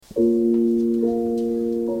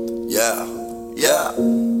Yeah.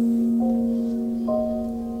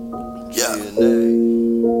 Yeah.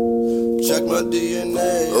 DNA. Check my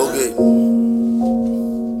DNA. Okay.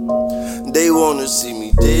 They wanna see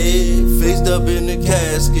me dead, faced up in the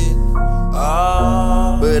casket.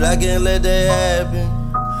 But I can't let that happen.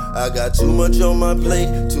 I got too much on my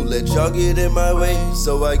plate to let y'all get in my way.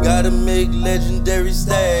 So I gotta make legendary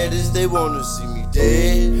status. They wanna see me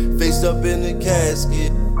dead, faced up in the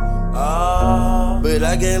casket. But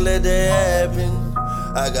I can't let that happen.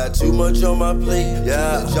 I got too much on my plate to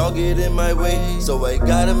let y'all get in my way. So I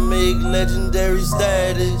gotta make legendary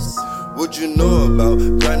status. What you know about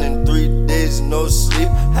grinding 3 days, no sleep?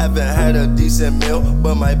 Haven't had a decent meal,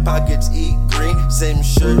 but my pockets eat green. Same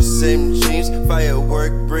shirt, same jeans,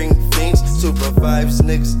 firework bring fiends. Super 5s,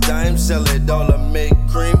 nicks, dimes, sell it all to make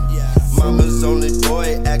cream. Mama's only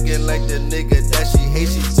boy, acting like the nigga that she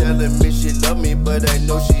hates. She telling me she love me, but I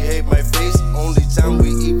know she hate my face. Only time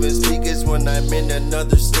we even speak is when I'm in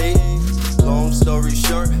another state. Long story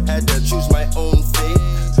short, had to choose my own fate.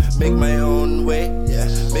 Make my own way,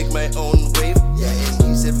 make my own wave, and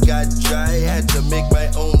Adhesive got dry, had to make my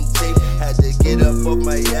own tape. Had to get up off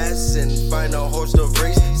my ass and find a horse to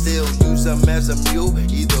race. Still use him as a mule,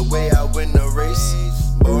 either way I win the race.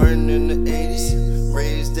 Born in the 80s,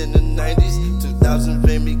 raised in the 90s. 2000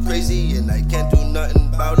 made me crazy and I can't do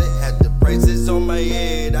nothing about it. Had the prices on my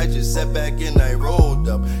head, I just sat back and I rolled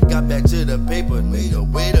up. Got back to the paper, nigga,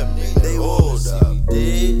 wait a minute, they hold up.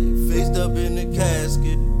 Dead, faced up in the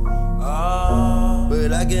casket.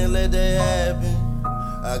 But I can't let that happen.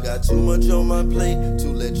 I got too much on my plate to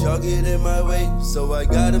let y'all get in my way. So I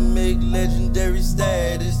gotta make legendary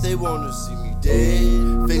status. They wanna see me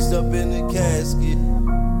dead, faced up in the casket.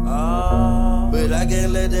 But I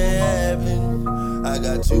can't let that happen. I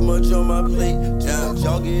got too much on my plate to let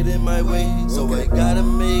y'all get in my way. So I gotta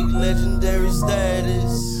make legendary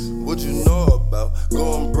status. What you know about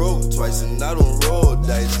going broke twice and I don't roll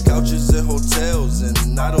dice. Couches in hotels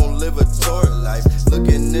and I don't live a tour life.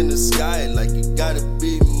 Looking in the sky like you gotta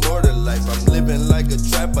be more to life. I'm living like a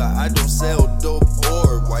trapper, I don't sell dope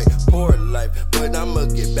or white. Poor life, but I'ma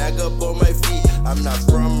get back up on my feet. I'm not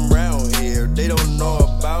from around here, they don't know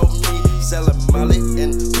about me. Selling molly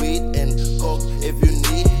and weed and coke if you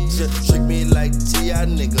need. Just trick me like T.I.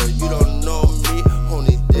 nigga, you don't know me.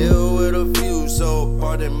 Only deal with a few, so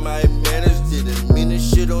pardon my manners. Didn't mean to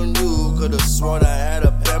shit on you, could've sworn I had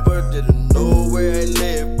a pamper. Didn't know where I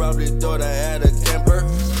lived, probably thought I had a camper.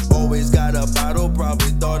 Always got a bottle,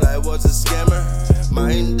 probably thought I was a scammer.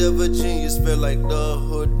 Mind of a genius, feel like the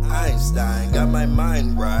hood Einstein. Got my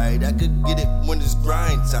mind right, I could get it when it's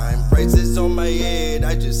grind time. Prices on my head,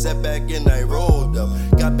 I just sat back and I rolled up.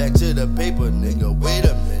 Got back to the paper, nigga, wait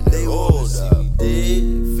a minute, they hold up.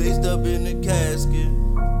 Dead, faced up in the casket.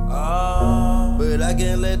 But I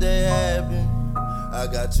can't let that happen. I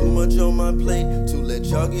got too much on my plate to let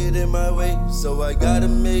y'all get in my way. So I gotta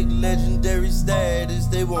make legendary status.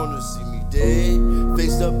 They wanna see me dead,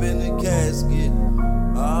 faced up in the casket.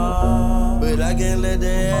 But I can't let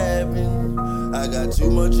that happen. I got too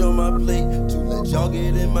much on my plate to let y'all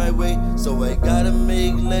get in my way. So I gotta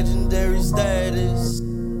make legendary status.